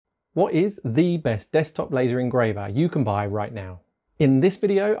What is the best desktop laser engraver you can buy right now? In this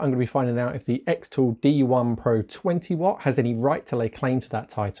video, I'm going to be finding out if the Xtool D1 Pro 20 watt has any right to lay claim to that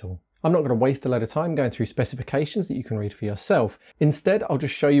title. I'm not going to waste a load of time going through specifications that you can read for yourself. Instead, I'll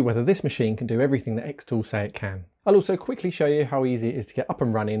just show you whether this machine can do everything that Xtool say it can. I'll also quickly show you how easy it is to get up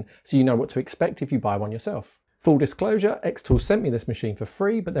and running so you know what to expect if you buy one yourself. Full disclosure, Xtool sent me this machine for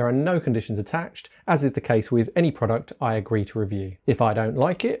free, but there are no conditions attached, as is the case with any product I agree to review. If I don't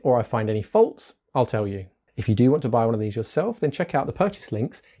like it or I find any faults, I'll tell you. If you do want to buy one of these yourself, then check out the purchase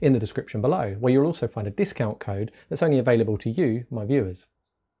links in the description below, where you'll also find a discount code that's only available to you, my viewers.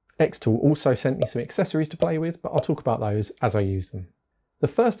 Xtool also sent me some accessories to play with, but I'll talk about those as I use them. The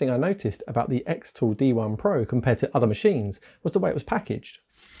first thing I noticed about the Xtool D1 Pro compared to other machines was the way it was packaged.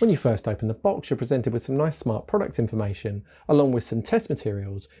 When you first open the box, you're presented with some nice smart product information, along with some test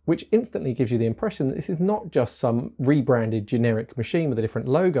materials, which instantly gives you the impression that this is not just some rebranded generic machine with a different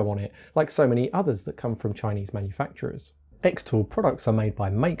logo on it, like so many others that come from Chinese manufacturers. Xtool products are made by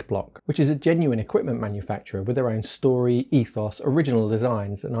MakeBlock, which is a genuine equipment manufacturer with their own story, ethos, original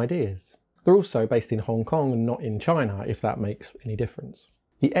designs and ideas. They're also based in Hong Kong and not in China, if that makes any difference.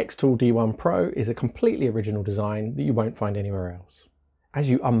 The Xtool D1 Pro is a completely original design that you won't find anywhere else. As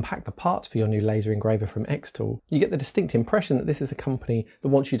you unpack the parts for your new laser engraver from Xtool, you get the distinct impression that this is a company that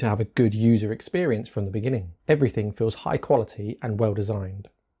wants you to have a good user experience from the beginning. Everything feels high quality and well designed.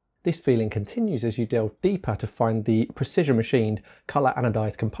 This feeling continues as you delve deeper to find the precision machined, colour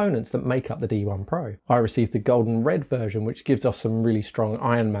anodized components that make up the D1 Pro. I received the golden red version, which gives off some really strong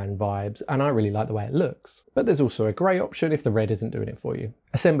Iron Man vibes, and I really like the way it looks. But there's also a grey option if the red isn't doing it for you.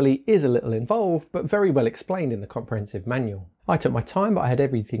 Assembly is a little involved, but very well explained in the comprehensive manual. I took my time, but I had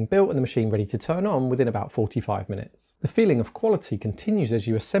everything built and the machine ready to turn on within about 45 minutes. The feeling of quality continues as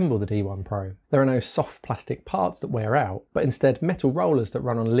you assemble the D1 Pro. There are no soft plastic parts that wear out, but instead metal rollers that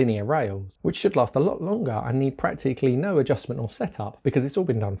run on linear rails, which should last a lot longer and need practically no adjustment or setup because it's all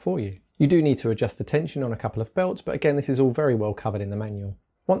been done for you. You do need to adjust the tension on a couple of belts, but again, this is all very well covered in the manual.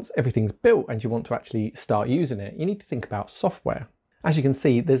 Once everything's built and you want to actually start using it, you need to think about software. As you can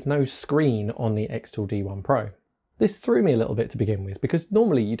see, there's no screen on the Xtool D1 Pro. This threw me a little bit to begin with, because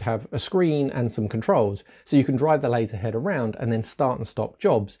normally you'd have a screen and some controls, so you can drive the laser head around and then start and stop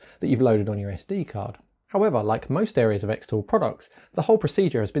jobs that you've loaded on your SD card. However, like most areas of Xtool products, the whole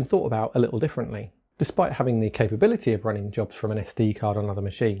procedure has been thought about a little differently. Despite having the capability of running jobs from an SD card on other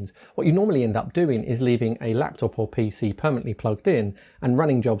machines, what you normally end up doing is leaving a laptop or PC permanently plugged in and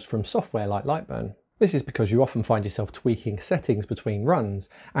running jobs from software like Lightburn. This is because you often find yourself tweaking settings between runs,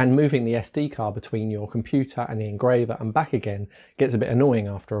 and moving the SD card between your computer and the engraver and back again gets a bit annoying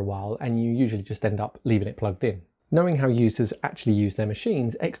after a while, and you usually just end up leaving it plugged in. Knowing how users actually use their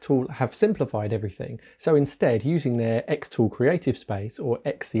machines, Xtool have simplified everything, so instead, using their Xtool Creative Space or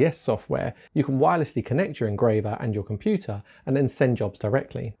XCS software, you can wirelessly connect your engraver and your computer and then send jobs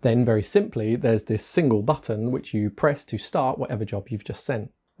directly. Then very simply, there's this single button which you press to start whatever job you've just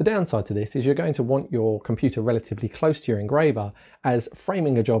sent. The downside to this is you're going to want your computer relatively close to your engraver, as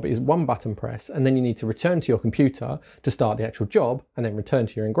framing a job is one button press, and then you need to return to your computer to start the actual job, and then return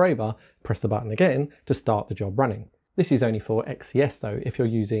to your engraver, press the button again to start the job running. This is only for XCS though. If you're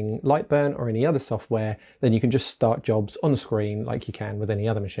using Lightburn or any other software, then you can just start jobs on the screen like you can with any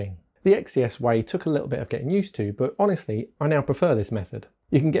other machine. The XCS way took a little bit of getting used to, but honestly, I now prefer this method.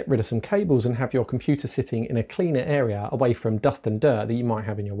 You can get rid of some cables and have your computer sitting in a cleaner area away from dust and dirt that you might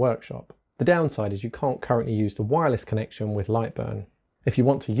have in your workshop. The downside is you can't currently use the wireless connection with Lightburn. If you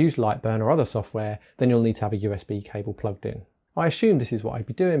want to use Lightburn or other software, then you'll need to have a USB cable plugged in. I assume this is what I'd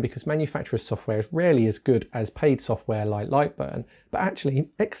be doing because manufacturer's software is rarely as good as paid software like Lightburn, but actually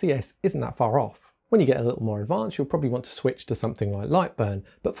XCS isn't that far off. When you get a little more advanced, you'll probably want to switch to something like Lightburn,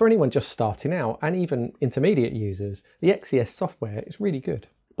 but for anyone just starting out, and even intermediate users, the XCS software is really good.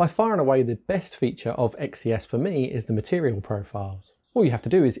 By far and away, the best feature of XCS for me is the material profiles. All you have to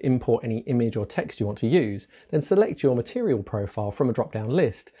do is import any image or text you want to use, then select your material profile from a drop-down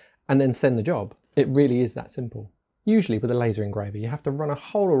list, and then send the job. It really is that simple. Usually with a laser engraver, you have to run a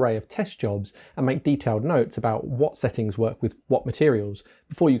whole array of test jobs and make detailed notes about what settings work with what materials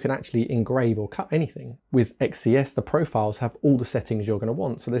before you can actually engrave or cut anything. With XCS, the profiles have all the settings you're going to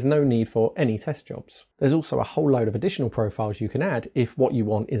want, so there's no need for any test jobs. There's also a whole load of additional profiles you can add if what you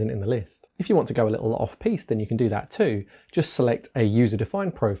want isn't in the list. If you want to go a little off-piste, then you can do that too. Just select a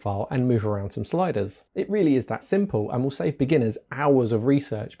user-defined profile and move around some sliders. It really is that simple and will save beginners hours of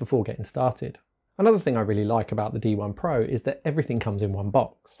research before getting started. Another thing I really like about the D1 Pro is that everything comes in one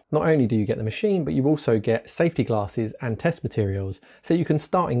box. Not only do you get the machine, but you also get safety glasses and test materials, so you can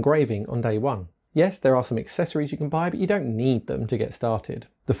start engraving on day one. Yes, there are some accessories you can buy, but you don't need them to get started.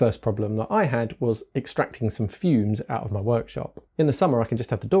 The first problem that I had was extracting some fumes out of my workshop. In the summer I can just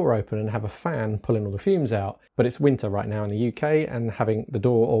have the door open and have a fan pulling all the fumes out, but it's winter right now in the UK and having the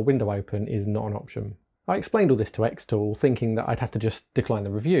door or window open is not an option. I explained all this to Xtool thinking that I'd have to just decline the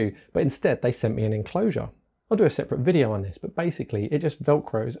review, but instead they sent me an enclosure. I'll do a separate video on this, but basically it just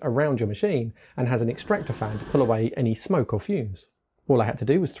velcros around your machine and has an extractor fan to pull away any smoke or fumes. All I had to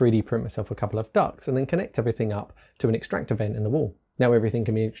do was 3D print myself a couple of ducts and then connect everything up to an extractor vent in the wall. Now everything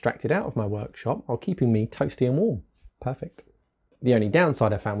can be extracted out of my workshop while keeping me toasty and warm. Perfect. The only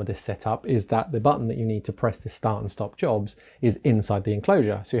downside I found with this setup is that the button that you need to press to start and stop jobs is inside the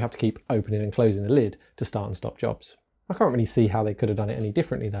enclosure, so you have to keep opening and closing the lid to start and stop jobs. I can't really see how they could have done it any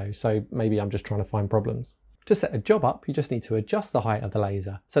differently though, so maybe I'm just trying to find problems. To set a job up, you just need to adjust the height of the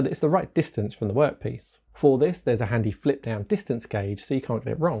laser so that it's the right distance from the workpiece. For this, there's a handy flip down distance gauge so you can't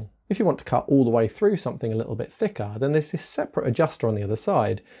get it wrong. If you want to cut all the way through something a little bit thicker, then there's this separate adjuster on the other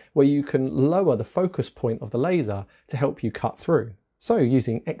side where you can lower the focus point of the laser to help you cut through. So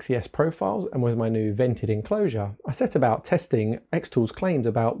using XES profiles and with my new vented enclosure, I set about testing Xtool's claims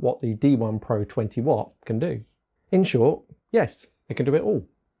about what the D1 Pro 20 watt can do. In short, yes, it can do it all.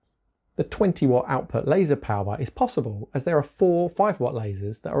 The 20 watt output laser power is possible as there are 4 5 watt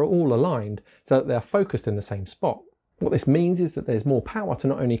lasers that are all aligned so that they're focused in the same spot. What this means is that there's more power to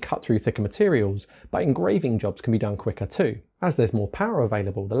not only cut through thicker materials, but engraving jobs can be done quicker too. As there's more power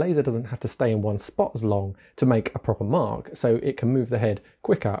available, the laser doesn't have to stay in one spot as long to make a proper mark, so it can move the head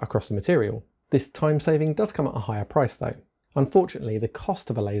quicker across the material. This time saving does come at a higher price though. Unfortunately, the cost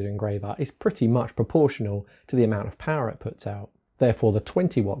of a laser engraver is pretty much proportional to the amount of power it puts out. Therefore, the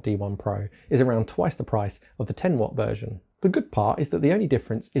 20 watt D1 Pro is around twice the price of the 10 watt version. The good part is that the only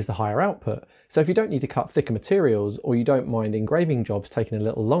difference is the higher output, so if you don't need to cut thicker materials or you don't mind engraving jobs taking a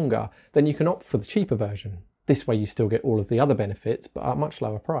little longer, then you can opt for the cheaper version. This way you still get all of the other benefits but at a much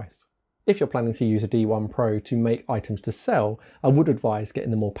lower price. If you're planning to use a D1 Pro to make items to sell, I would advise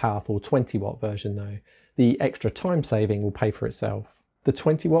getting the more powerful 20 watt version though. The extra time saving will pay for itself. The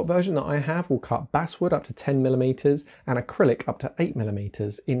 20 watt version that I have will cut basswood up to 10mm and acrylic up to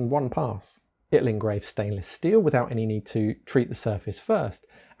 8mm in one pass. It'll engrave stainless steel without any need to treat the surface first,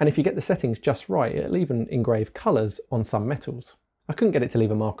 and if you get the settings just right, it'll even engrave colours on some metals. I couldn't get it to leave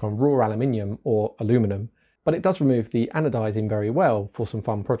a mark on raw aluminium or aluminum, but it does remove the anodizing very well for some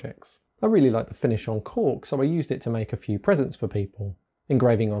fun projects. I really like the finish on cork, so I used it to make a few presents for people.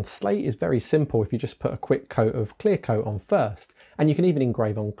 Engraving on slate is very simple if you just put a quick coat of clear coat on first, and you can even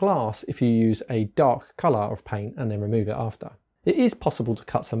engrave on glass if you use a dark colour of paint and then remove it after. It is possible to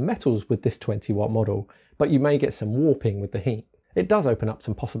cut some metals with this 20 watt model, but you may get some warping with the heat. It does open up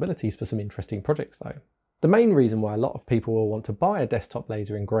some possibilities for some interesting projects though. The main reason why a lot of people will want to buy a desktop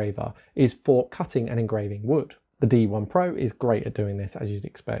laser engraver is for cutting and engraving wood. The D1 Pro is great at doing this, as you'd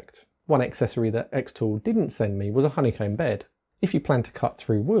expect. One accessory that Xtool didn't send me was a honeycomb bed. If you plan to cut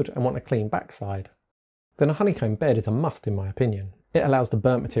through wood and want a clean backside, then a honeycomb bed is a must in my opinion. It allows the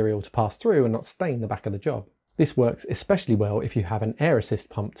burnt material to pass through and not stain the back of the job. This works especially well if you have an air assist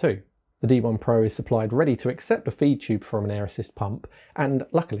pump too. The D1 Pro is supplied ready to accept a feed tube from an air assist pump, and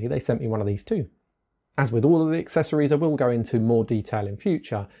luckily they sent me one of these too. As with all of the accessories, I will go into more detail in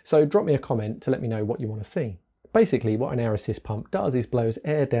future, so drop me a comment to let me know what you want to see. Basically what an air assist pump does is blows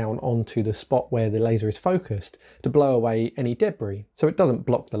air down onto the spot where the laser is focused to blow away any debris, so it doesn't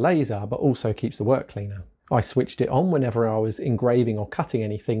block the laser but also keeps the work cleaner. I switched it on whenever I was engraving or cutting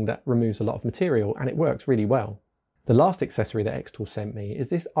anything that removes a lot of material, and it works really well. The last accessory that Xtool sent me is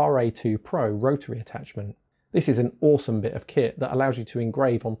this RA2 Pro Rotary attachment. This is an awesome bit of kit that allows you to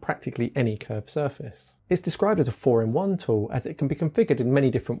engrave on practically any curved surface. It's described as a 4-in-1 tool as it can be configured in many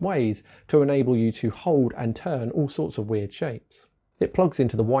different ways to enable you to hold and turn all sorts of weird shapes. It plugs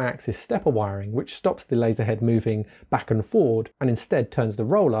into the Y-axis stepper wiring, which stops the laser head moving back and forward and instead turns the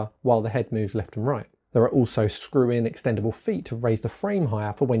roller while the head moves left and right. There are also screw-in extendable feet to raise the frame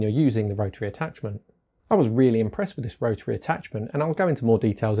higher for when you're using the rotary attachment. I was really impressed with this rotary attachment, and I'll go into more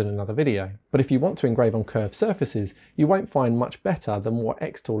details in another video. But if you want to engrave on curved surfaces, you won't find much better than what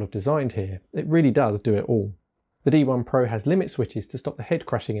Xtool have designed here. It really does do it all. The D1 Pro has limit switches to stop the head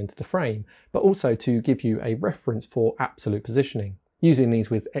crashing into the frame, but also to give you a reference for absolute positioning. Using these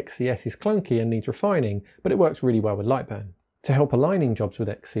with XCS is clunky and needs refining, but it works really well with Lightburn. To help aligning jobs with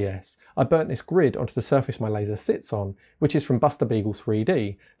XCS, I burnt this grid onto the surface my laser sits on, which is from Buster Beagle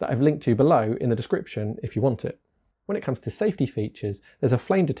 3D, that I've linked to below in the description if you want it. When it comes to safety features, there's a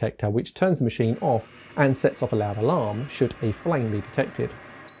flame detector which turns the machine off and sets off a loud alarm should a flame be detected.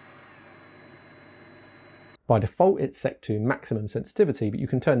 By default, it's set to maximum sensitivity, but you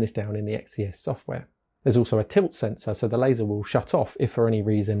can turn this down in the XCS software. There's also a tilt sensor, so the laser will shut off if for any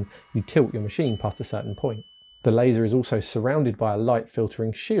reason you tilt your machine past a certain point. The laser is also surrounded by a light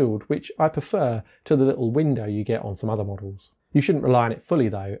filtering shield, which I prefer to the little window you get on some other models. You shouldn't rely on it fully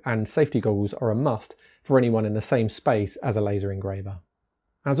though, and safety goggles are a must for anyone in the same space as a laser engraver.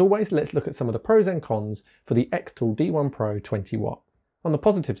 As always, let's look at some of the pros and cons for the Xtool D1 Pro 20W. On the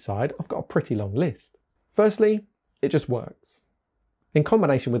positive side, I've got a pretty long list. Firstly, it just works. In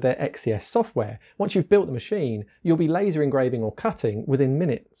combination with their XCS software, once you've built the machine, you'll be laser engraving or cutting within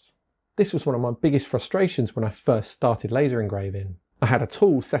minutes. This was one of my biggest frustrations when I first started laser engraving. I had a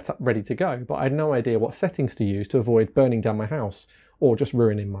tool set up ready to go, but I had no idea what settings to use to avoid burning down my house or just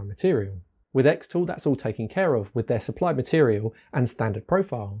ruining my material. With Xtool, that's all taken care of with their supplied material and standard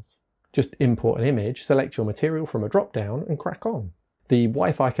profiles. Just import an image, select your material from a drop-down and crack on. The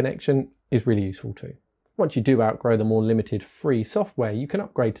Wi-Fi connection is really useful too. Once you do outgrow the more limited free software, you can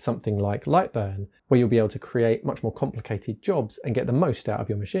upgrade to something like Lightburn, where you'll be able to create much more complicated jobs and get the most out of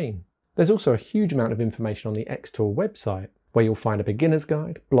your machine. There's also a huge amount of information on the Xtool website, where you'll find a beginner's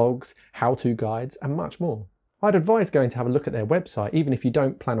guide, blogs, how-to guides, and much more. I'd advise going to have a look at their website, even if you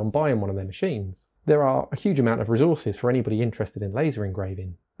don't plan on buying one of their machines. There are a huge amount of resources for anybody interested in laser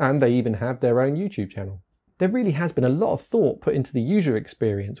engraving, and they even have their own YouTube channel. There really has been a lot of thought put into the user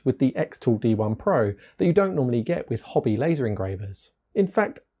experience with the Xtool D1 Pro that you don't normally get with hobby laser engravers. In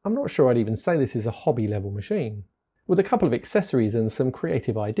fact, I'm not sure I'd even say this is a hobby level machine. With a couple of accessories and some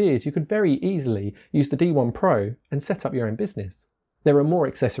creative ideas, you could very easily use the D1 Pro and set up your own business. There are more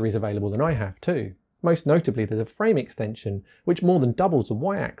accessories available than I have too. Most notably, there's a frame extension which more than doubles the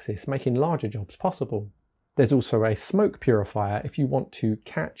Y-axis, making larger jobs possible. There's also a smoke purifier if you want to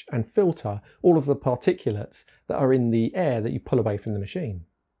catch and filter all of the particulates that are in the air that you pull away from the machine.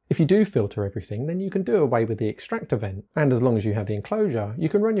 If you do filter everything, then you can do away with the extractor vent, and as long as you have the enclosure, you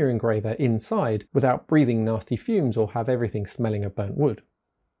can run your engraver inside without breathing nasty fumes or have everything smelling of burnt wood.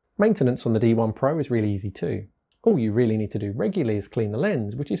 Maintenance on the D1 Pro is really easy too. All you really need to do regularly is clean the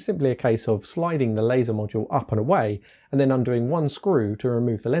lens, which is simply a case of sliding the laser module up and away and then undoing one screw to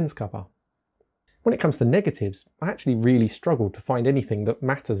remove the lens cover. When it comes to negatives, I actually really struggled to find anything that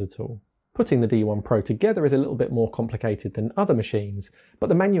matters at all. Putting the D1 Pro together is a little bit more complicated than other machines, but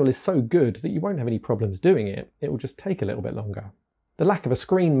the manual is so good that you won't have any problems doing it. It will just take a little bit longer. The lack of a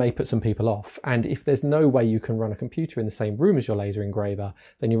screen may put some people off, and if there's no way you can run a computer in the same room as your laser engraver,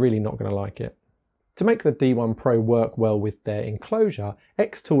 then you're really not going to like it. To make the D1 Pro work well with their enclosure,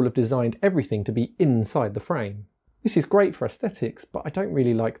 Xtool have designed everything to be inside the frame. This is great for aesthetics, but I don't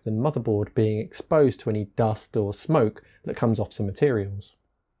really like the motherboard being exposed to any dust or smoke that comes off some materials.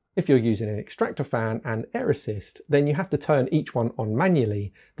 If you're using an extractor fan and air assist, then you have to turn each one on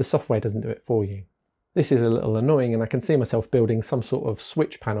manually. The software doesn't do it for you. This is a little annoying, and I can see myself building some sort of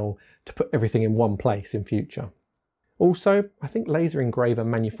switch panel to put everything in one place in future. Also, I think laser engraver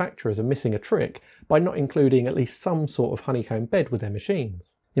manufacturers are missing a trick by not including at least some sort of honeycomb bed with their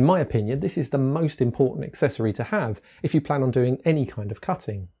machines. In my opinion, this is the most important accessory to have if you plan on doing any kind of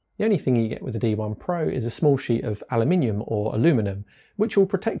cutting. The only thing you get with the D1 Pro is a small sheet of aluminium or aluminum, which will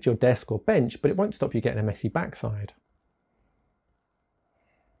protect your desk or bench, but it won't stop you getting a messy backside.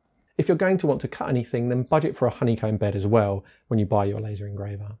 If you're going to want to cut anything, then budget for a honeycomb bed as well when you buy your laser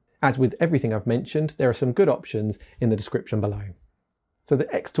engraver. As with everything I've mentioned, there are some good options in the description below. So the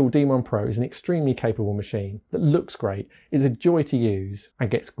Xtool D1 Pro is an extremely capable machine that looks great, is a joy to use, and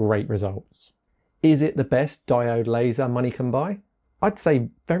gets great results. Is it the best diode laser money can buy? I'd say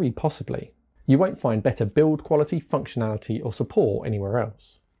very possibly. You won't find better build quality, functionality, or support anywhere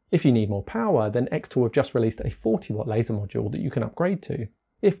else. If you need more power, then Xtool have just released a 40-watt laser module that you can upgrade to.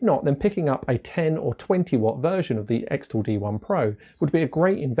 If not, then picking up a 10 or 20 watt version of the Xtool D1 Pro would be a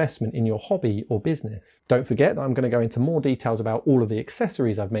great investment in your hobby or business. Don't forget that I'm going to go into more details about all of the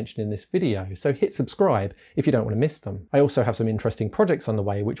accessories I've mentioned in this video, so hit subscribe if you don't want to miss them. I also have some interesting projects on the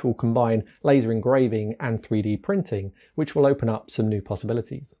way which will combine laser engraving and 3D printing, which will open up some new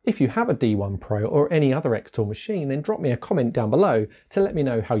possibilities. If you have a D1 Pro or any other Xtool machine, then drop me a comment down below to let me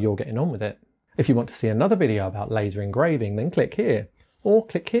know how you're getting on with it. If you want to see another video about laser engraving, then click here. Or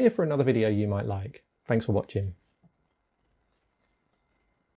click here for another video you might like. Thanks for watching.